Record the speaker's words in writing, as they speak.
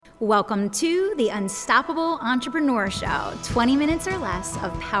Welcome to the Unstoppable Entrepreneur Show, 20 minutes or less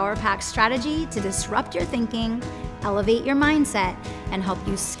of power-packed strategy to disrupt your thinking, elevate your mindset, and help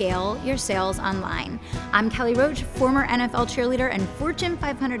you scale your sales online. I'm Kelly Roach, former NFL cheerleader and Fortune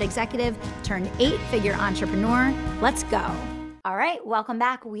 500 executive turned 8-figure entrepreneur. Let's go. All right, welcome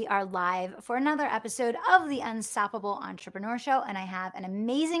back. We are live for another episode of the Unstoppable Entrepreneur Show, and I have an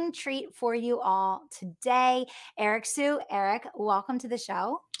amazing treat for you all today. Eric Sue. Eric, welcome to the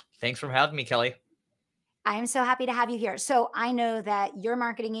show. Thanks for having me, Kelly. I am so happy to have you here. So I know that your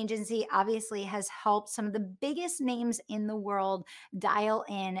marketing agency obviously has helped some of the biggest names in the world dial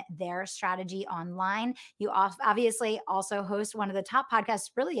in their strategy online. You obviously also host one of the top podcasts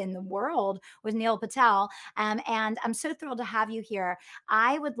really in the world with Neil Patel. And I'm so thrilled to have you here.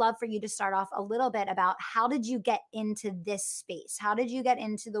 I would love for you to start off a little bit about how did you get into this space? How did you get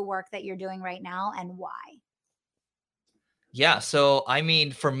into the work that you're doing right now and why? Yeah, so I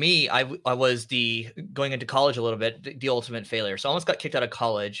mean, for me, I was going into college a little bit, the ultimate failure. So I almost got kicked out of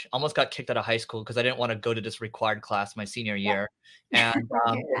college, almost got kicked out of high school because I didn't want to go to this required class my senior year, and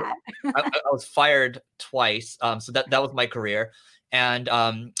I hear that. I was fired twice. So that was my career, and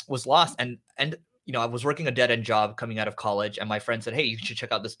was lost. And I was working a dead end job coming out of college, and my friend said, "Hey, you should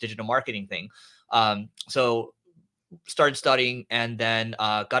check out this digital marketing thing." So started studying and then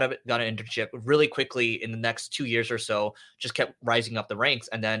got an internship really quickly in the next 2 years or so, just kept rising up the ranks.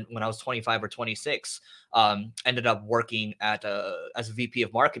 And then when I was 25 or 26, ended up working as a VP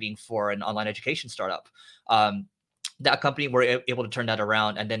of marketing for an online education startup. That company were able to turn that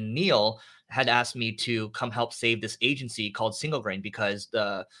around. And then Neil had asked me to come help save this agency called Single Grain because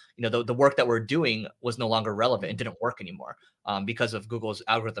the work that we're doing was no longer relevant and didn't work anymore because of Google's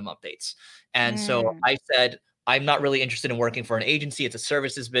algorithm updates. And so I said, I'm not really interested in working for an agency. It's a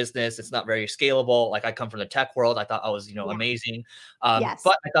services business. It's not very scalable. Like I come from the tech world. I thought I was, amazing. Yes.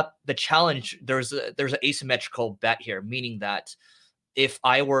 But I thought the challenge, there's an asymmetrical bet here, meaning that if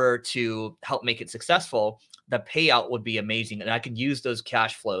I were to help make it successful, the payout would be amazing. And I could use those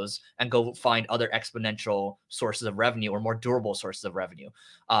cash flows and go find other exponential sources of revenue or more durable sources of revenue.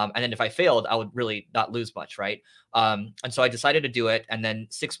 And then if I failed, I would really not lose much, right? And so I decided to do it. And then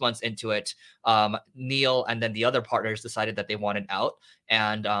 6 months into it, Neil and then the other partners decided that they wanted out.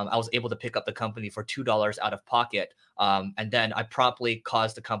 And I was able to pick up the company for $2 out of pocket. And then I promptly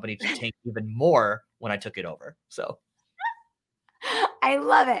caused the company to tank even more when I took it over. So I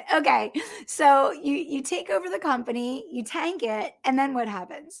love it. Okay. So you take over the company, you tank it, and then what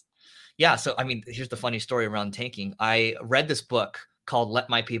happens? Yeah. So, I mean, here's the funny story around tanking. I read this book called Let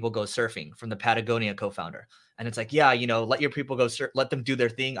My People Go Surfing from the Patagonia co-founder. And it's like, yeah, let your people go let them do their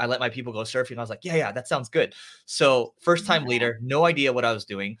thing. I let my people go surfing. I was like, yeah, that sounds good. So first time leader, no idea what I was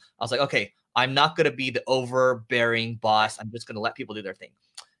doing. I was like, okay, I'm not going to be the overbearing boss. I'm just going to let people do their thing.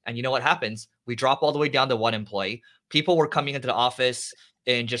 And you know what happens? We drop all the way down to one employee. People were coming into the office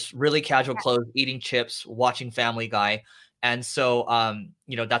in just really casual clothes, eating chips, watching Family Guy. And so,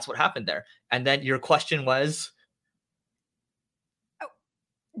 that's what happened there. And then your question was?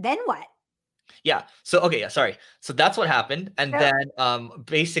 Then what? Yeah. So, okay. Yeah. Sorry. So that's what happened. And then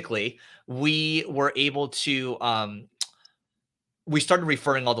basically we were able to, we started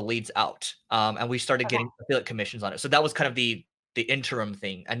referring all the leads out and we started getting affiliate commissions on it. So that was kind of the interim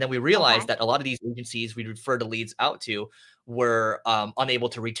thing. And then we realized that a lot of these agencies we referred the leads out to were unable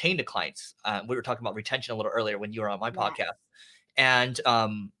to retain the clients. We were talking about retention a little earlier when you were on my podcast. And,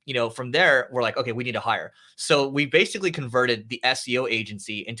 from there, we're like, okay, we need to hire. So we basically converted the SEO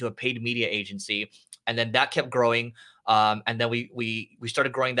agency into a paid media agency. And then that kept growing. And then we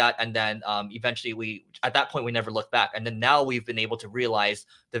started growing that. And then eventually at that point, we never looked back. And then now we've been able to realize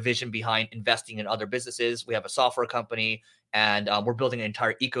the vision behind investing in other businesses. We have a software company and we're building an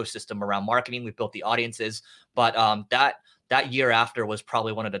entire ecosystem around marketing. We've built the audiences, but that year after was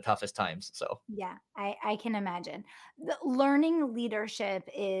probably one of the toughest times. So yeah, I can imagine. Learning leadership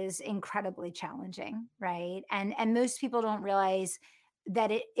is incredibly challenging, right? And most people don't realize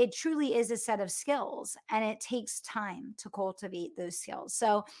that it truly is a set of skills and it takes time to cultivate those skills.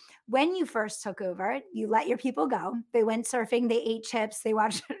 So when you first took over, you let your people go. They went surfing, they ate chips, they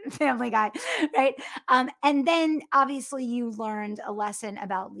watched Family Guy, right? And then obviously you learned a lesson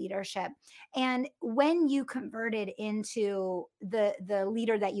about leadership. And when you converted into the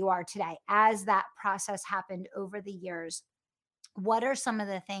leader that you are today, as that process happened over the years, what are some of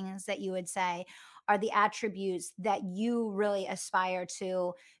the things that you would say are the attributes that you really aspire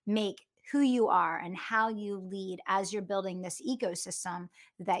to make who you are and how you lead as you're building this ecosystem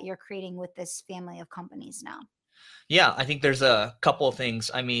that you're creating with this family of companies now? Yeah, I think there's a couple of things.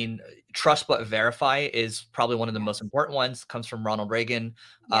 I mean, trust but verify is probably one of the most Yes. important ones. Comes from Ronald Reagan.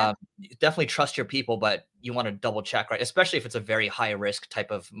 Yep. Definitely trust your people, but you want to double check, right? Especially if it's a very high risk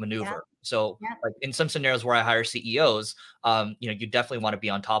type of Yep. maneuver. So, Yep. like in some scenarios where I hire CEOs, you definitely want to be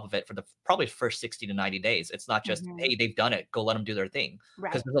on top of it for the probably first 60 to 90 days. It's not just, Mhm. hey, they've done it, go let them do their thing,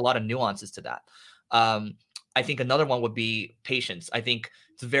 because Right. there's a lot of nuances to that. Um, I think another one would be patience. I think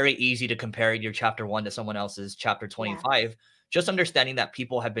it's very easy to compare your chapter one to someone else's chapter Yeah. 25. Just understanding that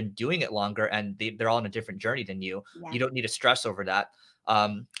people have been doing it longer and they're all on a different journey than you. Yeah. You don't need to stress over that.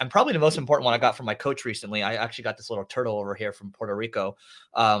 And probably the most important one I got from my coach recently, I actually got this little turtle over here from Puerto Rico,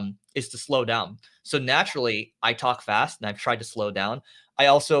 is to slow down. So naturally, I talk fast and I've tried to slow down. I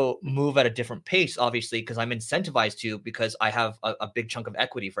also move at a different pace, obviously, because I'm incentivized to, because I have a big chunk of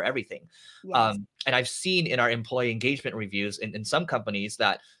equity for everything. Yes. And I've seen in our employee engagement reviews in some companies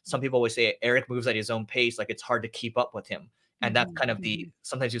that some people always say Eric moves at his own pace, like it's hard to keep up with him. And that's Mhm. kind of the Mhm.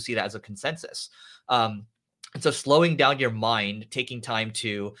 sometimes you see that as a consensus. Um, and so slowing down your mind, taking time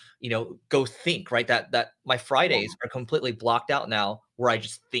to, go think, right? That my Yeah. Fridays are completely blocked out now where I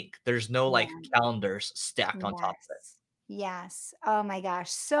just think. There's no like Yeah. calendars stacked on top of it. Yes. Yes. Oh my gosh,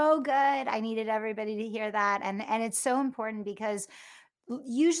 so good. I needed everybody to hear that, and it's so important because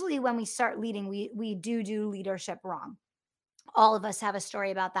usually when we start leading, we do leadership wrong. All of us have a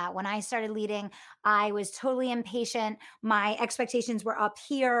story about that. When I started leading, I was totally impatient. My expectations were up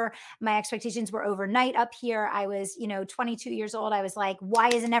here. My expectations were overnight up here. I was, 22 years old. I was like, why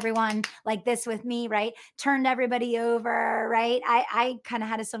isn't everyone like this with me? Right. Turned everybody over. Right. I kind of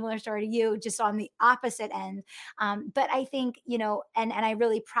had a similar story to you, just on the opposite end. But I think, and I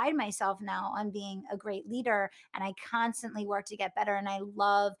really pride myself now on being a great leader, and I constantly work to get better. And I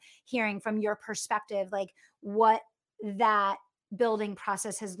love hearing from your perspective, like what that building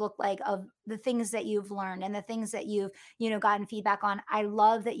process has looked like, of the things that you've learned and the things that you've gotten feedback on. I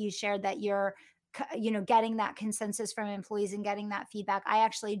love that you shared that you're getting that consensus from employees and getting that feedback. I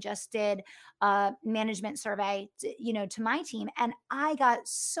actually just did a management survey to my team, and I got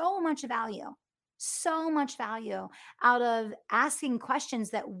so much value out of asking questions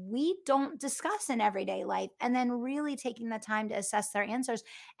that we don't discuss in everyday life, and then really taking the time to assess their answers.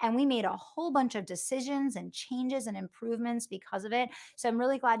 And we made a whole bunch of decisions and changes and improvements because of it. So I'm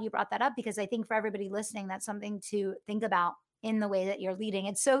really glad you brought that up, because I think for everybody listening, that's something to think about in the way that you're leading.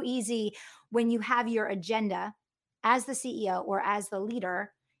 It's so easy when you have your agenda as the CEO or as the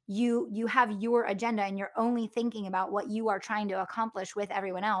leader. You have your agenda and you're only thinking about what you are trying to accomplish with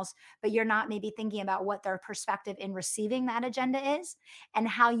everyone else, but you're not maybe thinking about what their perspective in receiving that agenda is, and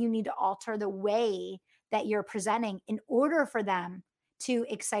how you need to alter the way that you're presenting in order for them to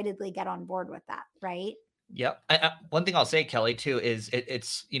excitedly get on board with that, right? Yep. One thing I'll say, Kelly, too, is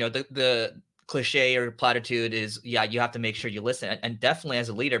it's the cliche or platitude is, yeah, you have to make sure you listen, and definitely as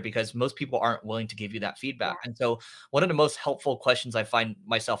a leader, because most people aren't willing to give you that Yeah. feedback. And so one of the most helpful questions I find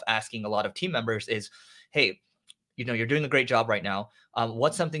myself asking a lot of team members is, hey, you're doing a great job right now.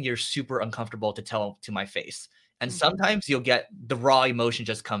 What's something you're super uncomfortable to tell to my face? And Mhm. sometimes you'll get the raw emotion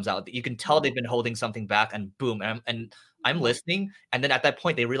just comes out. You can tell Yeah. they've been holding something back, and boom, and I'm Yeah. listening. And then at that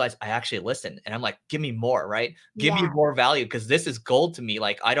point, they realize I actually listened, and I'm like, give me more, right? Give me Yeah. more value, because this is gold to me.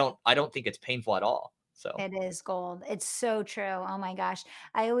 Like I don't think it's painful at all. So It is gold. It's so true. Oh my gosh.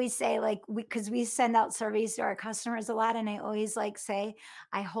 I always say, like, because we send out surveys to our customers a lot, and I always like say,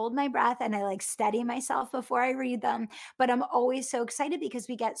 I hold my breath and I like steady myself before I read them. But I'm always so excited because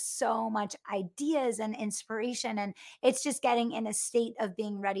we get so much ideas and inspiration. And it's just getting in a state of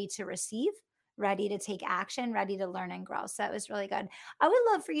being ready to receive, ready to take action, ready to learn and grow. So that was really good. I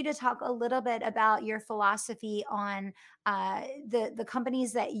would love for you to talk a little bit about your philosophy on the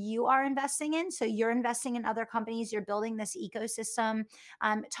companies that you are investing in. So you're investing in other companies. You're building this ecosystem.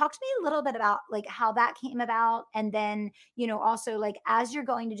 Talk to me a little bit about like how that came about, and then also like as you're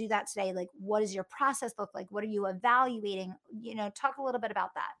going to do that today, like what does your process look like? What are you evaluating? Talk a little bit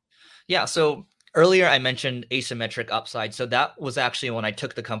about that. yeah, so earlier I mentioned asymmetric upside. So that was actually when I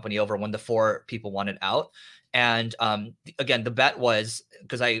took the company over, when the four people wanted out. And again, the bet was,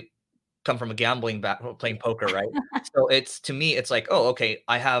 because I come from a gambling back, playing poker, right? So it's, to me, it's like, oh, okay,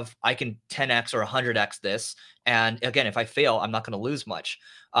 I can 10x or 100x this, and again, if I fail, I'm not going to lose much.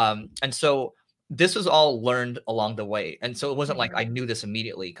 And so this was all learned along the way, and so it wasn't like I Mhm. knew this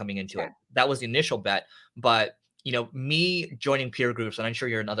immediately coming into it. Sure. That was the initial bet, but me joining peer groups, and I'm sure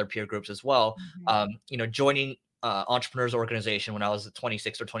you're in other peer groups as well. Mhm. Joining entrepreneurs organization when I was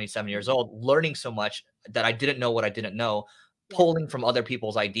 26 or 27 years Mhm. old, learning so much that I didn't know what I didn't know, Yeah. pulling from other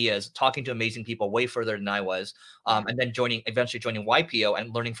people's ideas, talking to amazing people way further than I was, Yeah. and then eventually joining YPO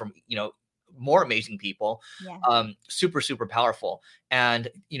and learning from more amazing people. Yeah. Super, super powerful. And,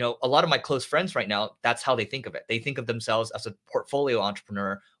 a lot of my close friends right now, that's how they think of it. They think of themselves as a portfolio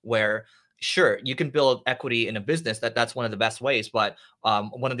entrepreneur where, sure, you can build equity in a business. That's one of the best ways. But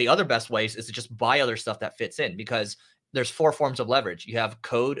one of the other best ways is to just buy other stuff that fits in, because there's four forms of leverage. You have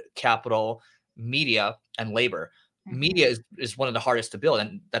code, capital, media, and labor. Media Hmm. is one of the hardest to build,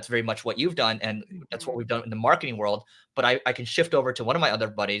 and that's very much what you've done, and that's what Hmm. we've done in the marketing world. But I can shift over to one of my other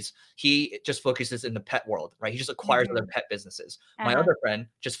buddies. He just focuses in the pet world, right? He just acquires other Hmm. pet businesses. My Uh-huh. other friend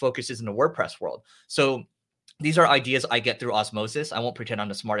just focuses in the WordPress world. So these are ideas I get through osmosis. I won't pretend I'm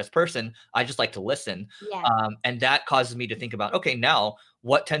the smartest person. I just like to listen. Yeah. And that causes me to think about, okay, now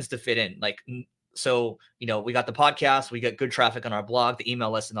what tends to fit in? So, we got the podcast, we get good traffic on our blog, the email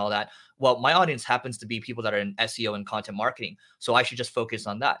list and all that. Well, my audience happens to be people that are in SEO and content marketing. So I should just focus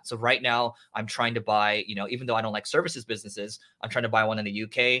on that. So right now I'm trying to buy, even though I don't like services businesses, I'm trying to buy one in the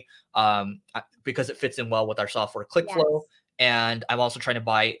UK because it fits in well with our software ClickFlow. Yes. And I was trying to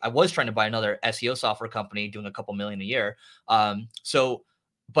buy another SEO software company doing a couple million a year.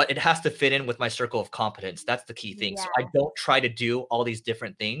 But it has to fit in with my circle of competence. That's the key thing. So I Yeah. don't try to do all these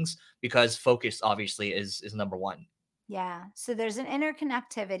different things, because focus obviously is number one. Yeah. So there's an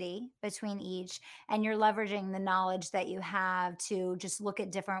interconnectivity between each, and you're leveraging the knowledge that you have to just look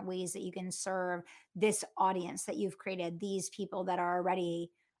at different ways that you can serve this audience that you've created, these people that are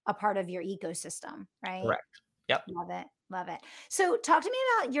already a part of your ecosystem, right? Correct. Yep. Love it. Love it. So talk to me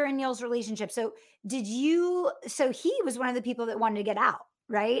about your and Neil's relationship. So he was one of the people that wanted to get out,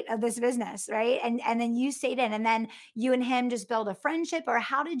 right? Of this business, right? And then you stayed in, and then you and him just build a friendship, or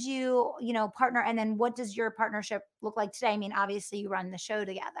how did you, partner? And then what does your partnership look like today? I mean, obviously you run the show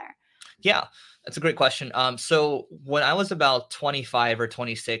together. Yeah, that's a great question. So when I was about 25 or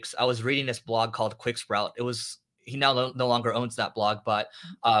 26, I was reading this blog called Quick Sprout. He now no longer owns that blog, but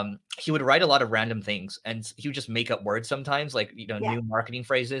he would write a lot of random things, and he would just make up words sometimes, like, Yeah. new marketing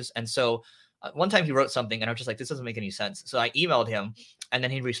phrases. And so one time he wrote something, and I was just like, this doesn't make any sense. So I emailed him, and then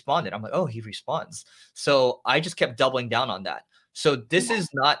he responded. I'm like, oh, he responds. So I just kept doubling down on that. So this Yeah. is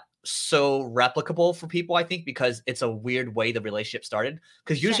not so replicable for people, I think, because it's a weird way the relationship started.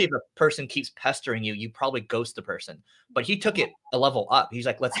 Because Sure. usually if a person keeps pestering you, you probably ghost the person. But he took it a level up. He's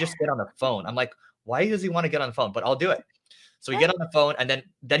like, let's just get on the phone. I'm like, why does he want to get on the phone? But I'll do it. So we get on the phone, and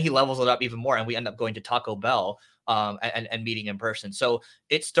then he levels it up even more, and we end up going to Taco Bell and meeting in person. So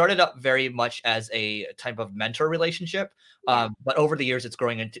it started up very much as a type of mentor relationship, Yeah. but over the years it's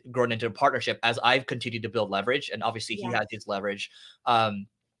grown into a partnership as I've continued to build leverage, and obviously he Yeah. has his leverage.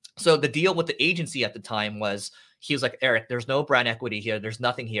 So the deal with the agency at the time was, he was like, Eric, there's no brand equity here. There's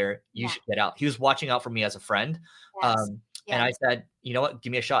nothing here. You Yeah. should get out. He was watching out for me as a friend. Yes. And I Yes. said, you know what?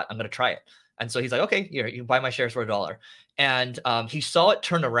 Give me a shot. I'm going to try it. And so he's like, okay, here, you can buy my shares for $1. And he saw it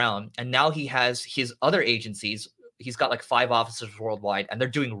turn around. And now he has his other agencies. He's got like 5 offices worldwide, and they're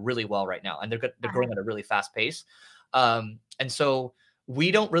doing really well right now. And they're Uh-huh. growing at a really fast pace. And so we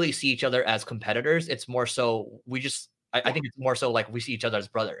don't really see each other as competitors. It's more so I Yeah. think it's more so like we see each other as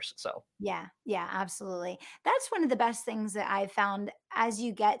brothers. So Yeah, yeah, absolutely. That's one of the best things that I've found as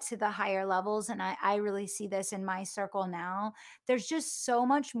you get to the higher levels. And I really see this in my circle now. There's just so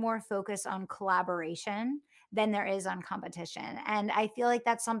much more focus on collaboration than there is on competition. And I feel like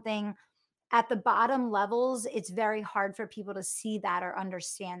that's something at the bottom levels, it's very hard for people to see that or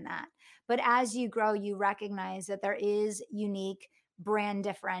understand that. But as you grow, you recognize that there is unique brand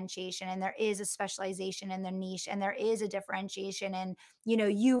differentiation, and there is a specialization in the niche, and there is a differentiation in,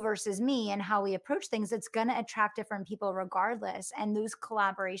 you versus me and how we approach things. It's going to attract different people regardless, and those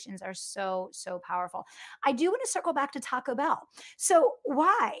collaborations are so, so powerful. I do want to circle back to Taco Bell. So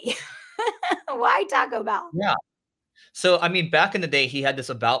why why Taco Bell? yeah. So I mean, back in the day, he had this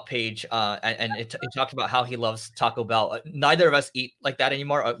about page, and it talked about how he loves Taco Bell. Neither of us eat like that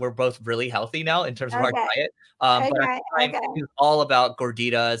anymore. We're both really healthy now in terms of our Okay. diet. But at Okay. the time, Okay. he was all about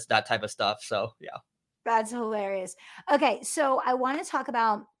gorditas, that type of stuff. So yeah. That's hilarious. Okay, so I want to talk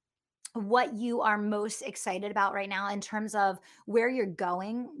about what you are most excited about right now in terms of where you're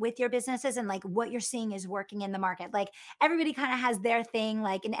going with your businesses, and like what you're seeing is working in the market. Like everybody kind of has their thing,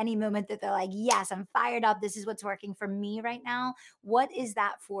 like in any moment that they're like, yes, I'm fired up. This is what's working for me right now. What is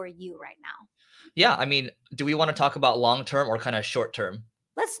that for you right now? Yeah. I mean, do we want to talk about long term or kind of short term?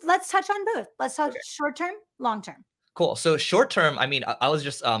 Let's touch on both. Let's talk short term, long term. Cool. So short term, I mean, I was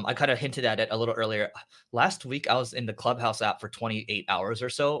just I kind of hinted at it a little earlier. Last week I was in the Clubhouse app for 28 hours or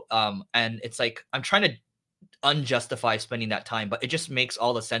so. And it's like I'm trying to unjustify spending that time, but it just makes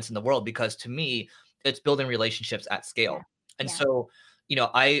all the sense in the world, because to me, it's building relationships at Yeah. scale. And Yeah. so,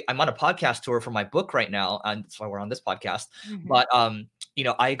 I'm on a podcast tour for my book right now, and that's why we're on this podcast. Hmm. But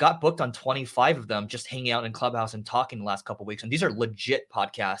I got booked on 25 of them just hanging out in Clubhouse and talking the last couple of weeks. And these are legit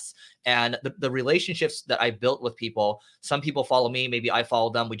podcasts. And the relationships that I built with people, some people follow me, maybe I follow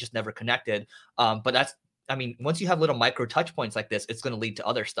them. We just never connected. But I mean, once you have little micro touch points like this, it's going to lead to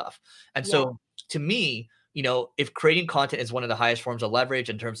other stuff. And Yeah. so to me, if creating content is one of the highest forms of leverage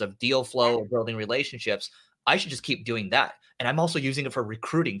in terms of deal flow or building relationships, I should just keep doing that. And I'm also using it for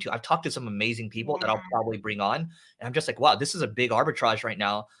recruiting too. I've talked to some amazing people that I'll Yeah. probably bring on. And I'm just like, wow, this is a big arbitrage right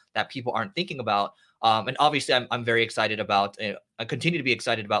now that people aren't thinking about. And obviously, I'm very excited about, I continue to be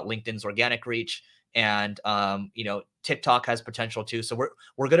excited about LinkedIn's organic reach. And, TikTok has potential too. So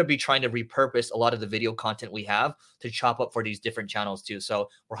we're going to be trying to repurpose a lot of the video content we have to chop up for these different channels too.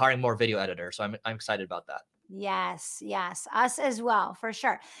 So we're hiring more video editors. So I'm excited about that. Yes, yes, us as well, for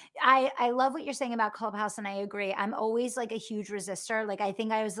sure. I love what you're saying about Clubhouse, and I agree. I'm always like a huge resistor. Like I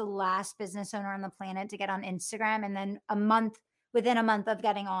think I was the last business owner on the planet to get on Instagram, and then within a month of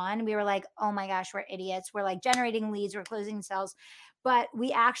getting on, we were like, "Oh my gosh, we're idiots. We're like generating leads, we're closing sales." But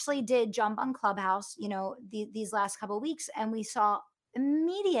we actually did jump on Clubhouse, these last couple of weeks, and we saw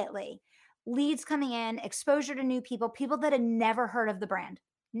immediately leads coming in, exposure to new people, people that had never heard of the brand,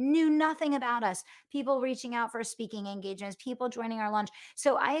 knew nothing about us, people reaching out for speaking engagements, people joining our launch.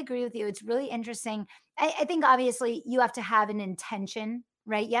 So I agree with you. It's really interesting. I think obviously you have to have an intention,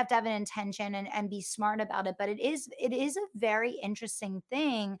 right? You have to have an intention and be smart about it. But it is a very interesting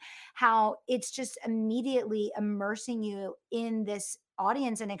thing how it's just immediately immersing you in this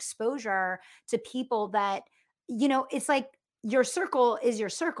audience and exposure to people that, it's like your circle is your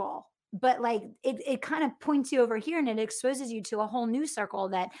circle, but like it kind of points you over here and it exposes you to a whole new circle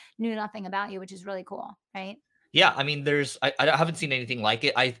that knew nothing about you, which is really cool, right? Yeah, I mean, I haven't seen anything like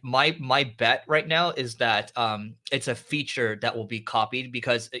it. My bet right now is that it's a feature that will be copied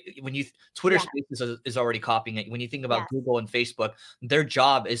because when Twitter Yeah. Spaces is already copying it. When you think about Yes. Google and Facebook, their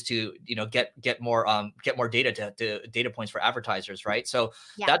job is to get more data to data points for advertisers, right? So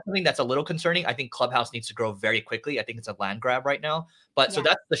Yeah. that's something that's a little concerning. I think Clubhouse needs to grow very quickly. I think it's a land grab right now. But so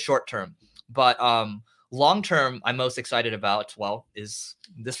Yeah. that's the short term. But long term, I'm most excited about is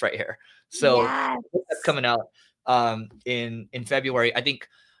this right here. So that's Yes. coming out in February. I think,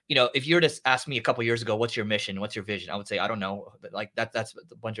 if you were to ask me a couple years ago, what's your mission, what's your vision, I would say I don't know. Like that's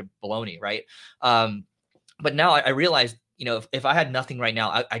a bunch of baloney, right? But now I realized, if I had nothing right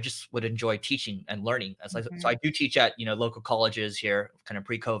now, I just would enjoy teaching and learning. So Mhm. I do teach at local colleges here, kind of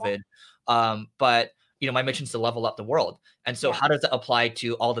pre-COVID. But my mission is to level up the world. And so Yeah. how does that apply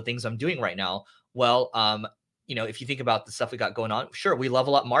to all the things I'm doing right now? Well, if you think about the stuff we got going on, sure, we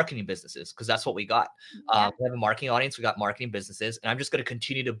level up marketing businesses because that's what we got. Yeah. We have a marketing audience, we got marketing businesses, and I'm just going to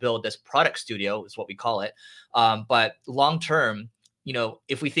continue to build this product studio, is what we call it. But long term,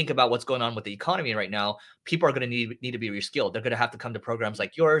 if we think about what's going on with the economy right now, people are going to need to be reskilled. They're going to have to come to programs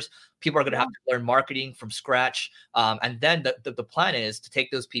like yours. People are going to Yeah. have to learn marketing from scratch. And then the plan is to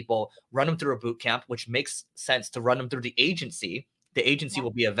take those people, run them through a boot camp, which makes sense to run them through the agency. The agency Yeah.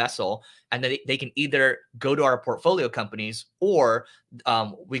 will be a vessel, and then they can either go to our portfolio companies, or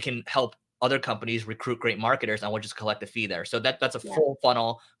we can help other companies recruit great marketers, and we'll just collect a fee there. So that's a Yeah. full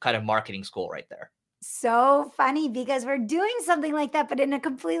funnel kind of marketing school right there. So funny because we're doing something like that, but in a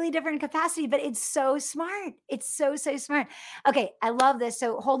completely different capacity. But it's so smart. It's so, so smart. Okay. I love this.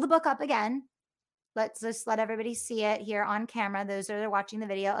 So hold the book up again. Let's just let everybody see it here on camera. Those that are watching the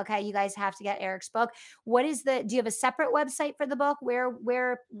video. Okay, you guys have to get Eric's book. Do you have a separate website for the book?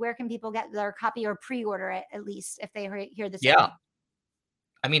 Where can people get their copy or pre-order it, at least if they hear this Yeah. interview?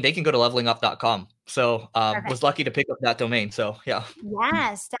 I mean, they can go to levelingup.com. So Perfect. was lucky to pick up that domain. So yeah.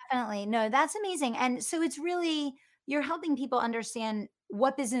 Yes, definitely. No, that's amazing. And so it's really, you're helping people understand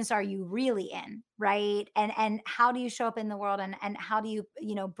what business are you really in, right? And how do you show up in the world, and how do you,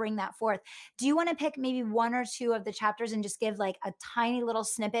 bring that forth? Do you want to pick maybe one or two of the chapters and just give like a tiny little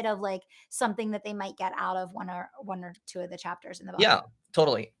snippet of like something that they might get out of one or two of the chapters in the book? Yeah,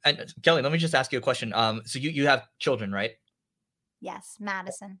 totally. And Kelly, let me just ask you a question. So you have children, right? Yes,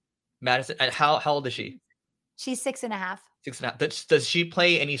 Madison. Madison, and how old is she? She's 6.5. 6.5. Does she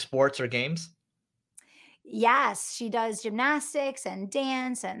play any sports or games? Yes, she does gymnastics and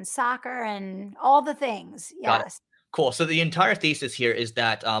dance and soccer and all the things. Got it. Yes. Cool. So the entire thesis here is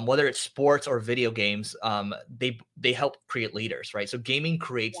that whether it's sports or video games, they help create leaders, right? So gaming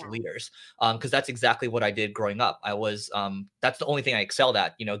creates Yeah. leaders, because that's exactly what I did growing up. That's the only thing I excelled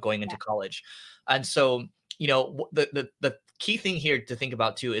at, going Yeah. into college, and so the key thing here to think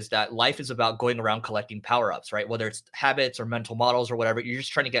about too is that life is about going around collecting power ups, right? Whether it's habits or mental models or whatever, you're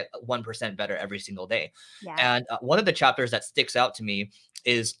just trying to get 1% better every single day. Yeah. And one of the chapters that sticks out to me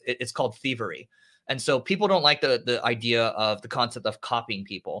it's called thievery. And so people don't like the idea of the concept of copying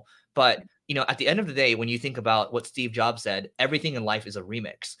people. But at the end of the day, when you think about what Steve Jobs said, everything in life is a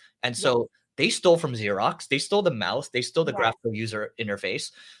remix. And Yes. so they stole from Xerox, they stole the mouse, they stole the Yes. graphical user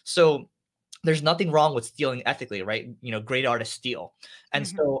interface. So there's nothing wrong with stealing ethically, right? Great artists steal. And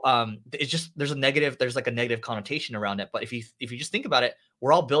Mhm. so it's just there's like a negative connotation around it. But if you just think about it,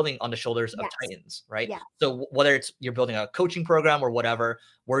 we're all building on the shoulders of Yes. titans, right? Yeah. So whether it's you're building a coaching program or whatever,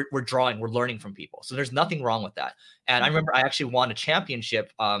 we're learning from people. So there's nothing wrong with that. And I Mhm. remember I actually won a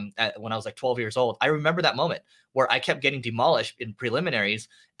championship when I was like 12 years old. I remember that moment where I kept getting demolished in preliminaries.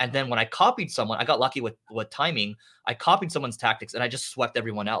 And then when I copied someone, I got lucky with timing. I copied someone's tactics and I just swept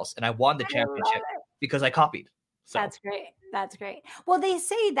everyone else. And I won the I love championship it. because I copied. So That's great. That's great. Well, they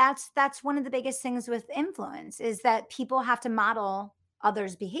say that's one of the biggest things with influence is that people have to model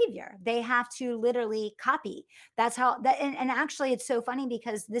others' behavior. They have to literally copy. That's how that and actually it's so funny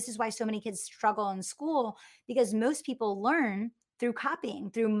because this is why so many kids struggle in school because most people learn through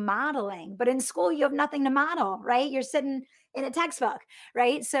copying, through modeling. But in school you have nothing to model, right? You're sitting in a textbook,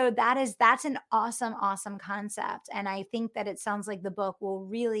 right? So that's an awesome concept and I think that it sounds like the book will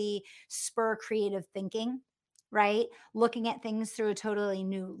really spur creative thinking, right? Looking at things through a totally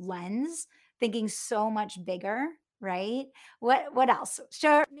new lens, thinking so much bigger, right? What else?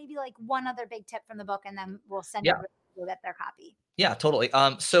 Sure, maybe like one other big tip from the book and then we'll send yeah. everybody to go get their copy. Yeah, totally.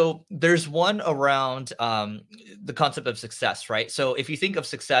 So there's one around the concept of success, right? So if you think of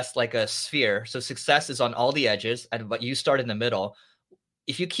success like a sphere, so success is on all the edges, but you start in the middle.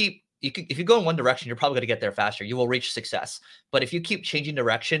 If you go in one direction, you're probably going to get there faster. You will reach success. But if you keep changing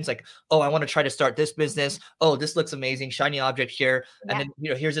directions, like, oh, I want to try to start this business. Oh, this looks amazing, shiny object here, and Yeah.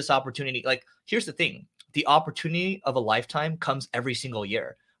 then here's this opportunity. Like, here's the thing: the opportunity of a lifetime comes every single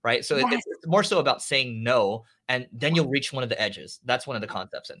year, right? So Yes. it's more so about saying no, and then you'll reach one of the edges. That's one of the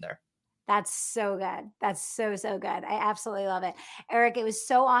concepts in there. That's so good. That's so good. I absolutely love it. Eric, it was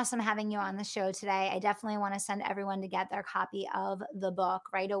so awesome having you on the show today. I definitely want to send everyone to get their copy of the book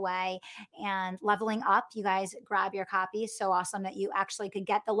right away. And Leveling Up, you guys grab your copy. So awesome that you actually could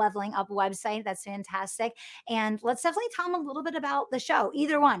get the Leveling Up website. That's fantastic. And let's definitely tell them a little bit about the show,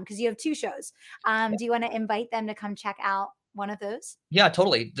 either one, because you have two shows. Do you want to invite them to come check out one of those? Yeah,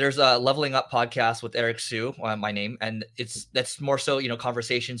 totally. There's a Leveling Up podcast with Eric Sue, my name, and that's more so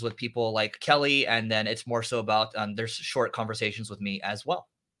conversations with people like Kelly, and then it's more so about there's short conversations with me as well.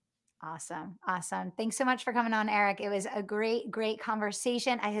 Awesome. Thanks so much for coming on, Eric. It was a great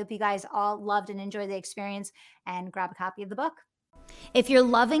conversation. I hope you guys all loved and enjoyed the experience and grab a copy of the book. If you're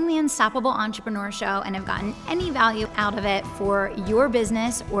loving the Unstoppable Entrepreneur Show and have gotten any value out of it for your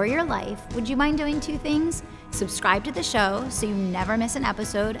business or your life, would you mind doing two things? Subscribe to the show so you never miss an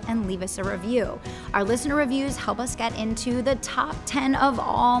episode and leave us a review. Our listener reviews help us get into the top 10 of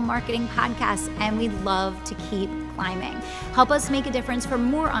all marketing podcasts, and we love to keep climbing. Help us make a difference for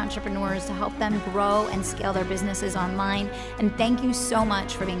more entrepreneurs to help them grow and scale their businesses online. And thank you so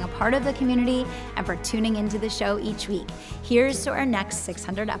much for being a part of the community and for tuning into the show each week. Here's to our next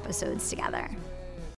 600 episodes together.